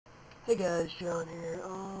Hey guys, John here.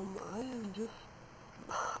 I'm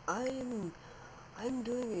I'm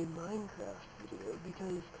doing a Minecraft video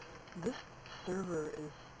because this server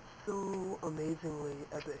is so amazingly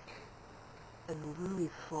epic and really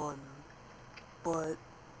fun. But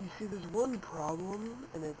you see, there's one problem,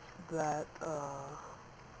 and it's that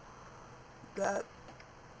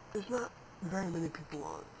there's not very many people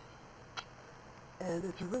on. And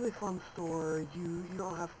it's a really fun store. You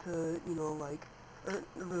don't have to, or a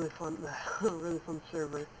really fun, really fun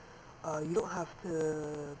server. You don't have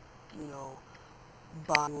to, you know,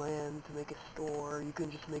 buy land to make a store. You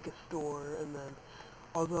can just make a store, and then,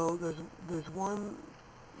 although there's one,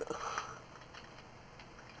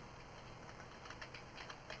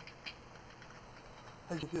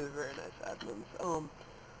 as you see, they're very nice admins.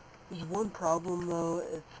 There's one problem though.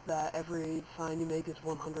 It's that every sign you make is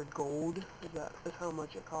 100 gold. That's how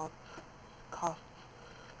much it costs.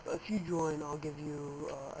 But if you join, I'll give you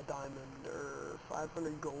a diamond or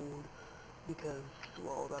 500 gold because,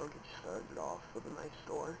 well, that'll get you started off with a nice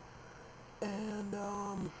store. And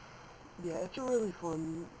yeah, it's a really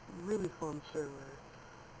fun server.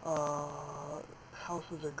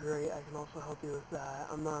 Houses are great. I can also help you with that.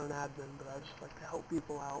 I'm not an admin, but I just like to help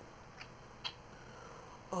people out.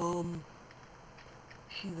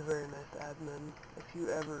 She's a very nice admin. If you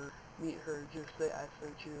ever meet her, just say I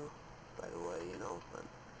sent you. By the way, my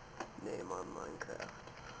name on Minecraft.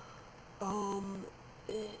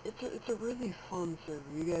 It's a really fun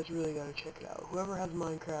server. You guys really gotta check it out. Whoever has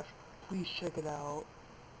Minecraft, please check it out,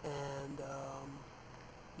 and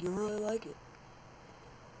you'll really like it.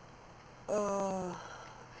 A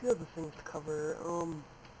few other things to cover.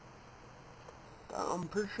 I'm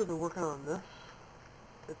pretty sure they're working on this.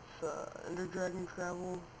 It's Ender Dragon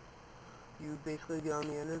Travel. You basically get on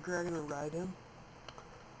the Ender Dragon and ride him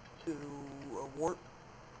to a warp,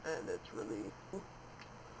 and it's really cool.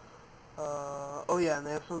 Oh yeah, and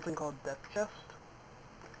they have something called Death Chest.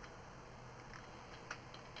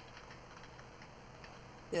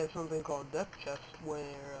 They have something called Death Chest where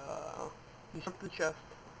you start the chest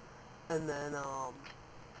and then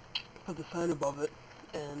put the sign above it,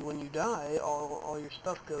 and when you die, all your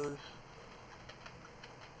stuff goes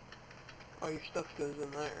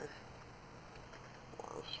in there.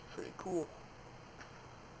 Wow, that's pretty cool.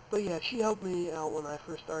 But yeah, she helped me out when I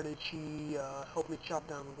first started. She helped me chop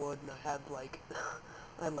down wood, and I had like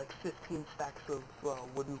I had like 15 stacks of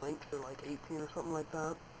wooden planks, or like 18 or something like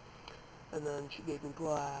that. And then she gave me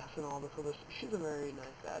glass and all this other stuff. She's a very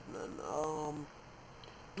nice admin.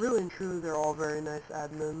 Really and truly, they're all very nice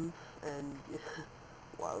admins, and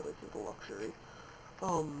wow, this is a luxury.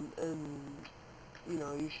 And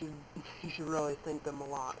you should really thank them a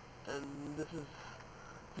lot. And this is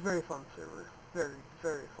a very fun server,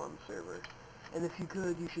 very fun server. And if you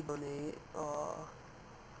could, you should donate.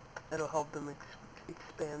 It'll help them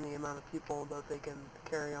expand the amount of people that they can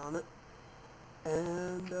carry on it.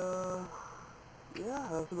 And yeah,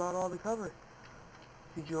 that's about all to cover.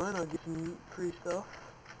 If you join, I'll get some free stuff.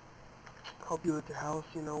 Help you with your house,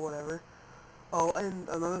 whatever. Oh, and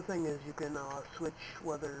another thing is you can switch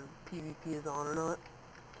whether PvP is on or not.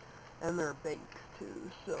 And there are banks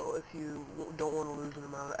too, so if you don't want to lose an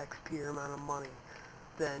amount of XP or amount of money,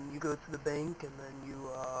 then you go to the bank and then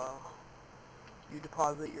you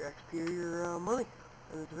deposit your XP or your money,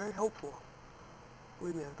 and it's very helpful.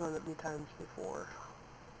 Believe me, I've done it many times before.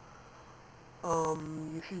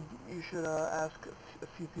 You should ask a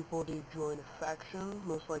few people to join a faction,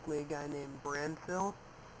 most likely a guy named Branfil,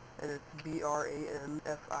 and it's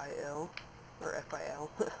Branfil, or F-I-L.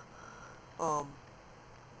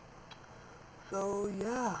 So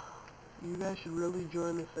yeah, you guys should really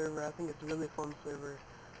join the server. I think it's a really fun server.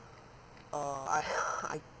 I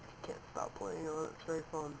can't stop playing on it. It's very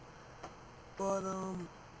fun. But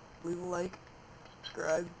leave a like,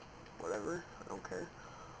 subscribe, whatever. I don't care.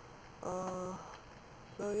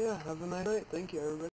 So yeah, have a nice night. Thank you, everybody.